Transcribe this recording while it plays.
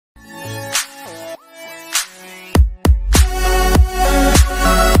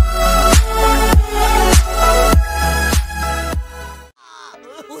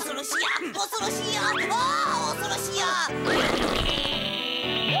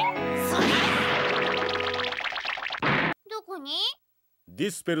に？デ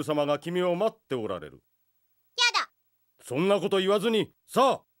ィスペル様が君を待っておられる。やだ。そんなこと言わずに、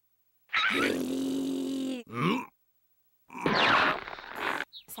さあ。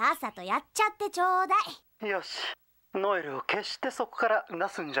さっさとやっちゃってちょうだい。よし、ノエルを決してそこから出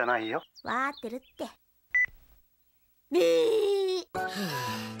すんじゃないよ。わーってるって。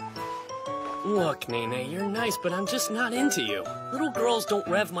Look, Nene, you're nice, but I'm just not into you. Little girls don't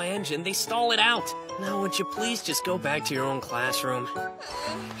rev my engine, they stall it out. Now, would you please just go back to your own classroom?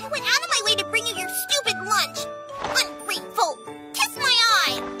 I went out of my way to bring you your stupid lunch. Ungrateful. Kiss my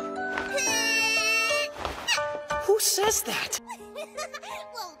eye. Who says that? Well,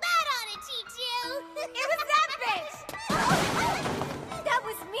 that ought to teach you. It was that bitch. That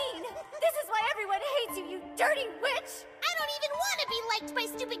was mean. This is why everyone hates you, you dirty witch. I don't even want to be liked by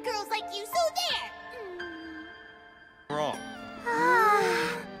stupid girls like you, so there. Wrong.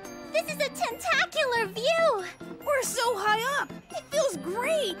 This is a tentacular view. We're so high up. It feels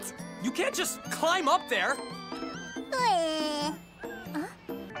great. You can't just climb up there.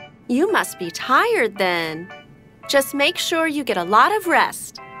 You must be tired then. Just make sure you get a lot of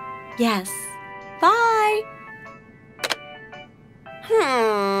rest. Yes. Bye. We're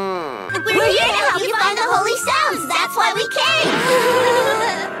here to help you find the holy sounds. That's why we came.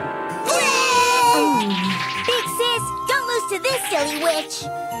 Big sis, don't lose to this silly witch.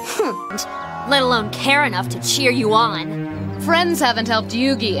 Let alone care enough to cheer you on. Friends haven't helped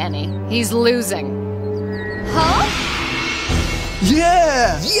Yugi any. He's losing. Huh?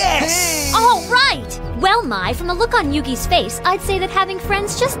 Yeah! Yes! Hey! All right! Well, Mai, from the look on Yugi's face, I'd say that having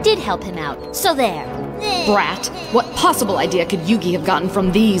friends just did help him out. So there. Brat, what possible idea could Yugi have gotten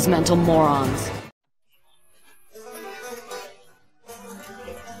from these mental morons?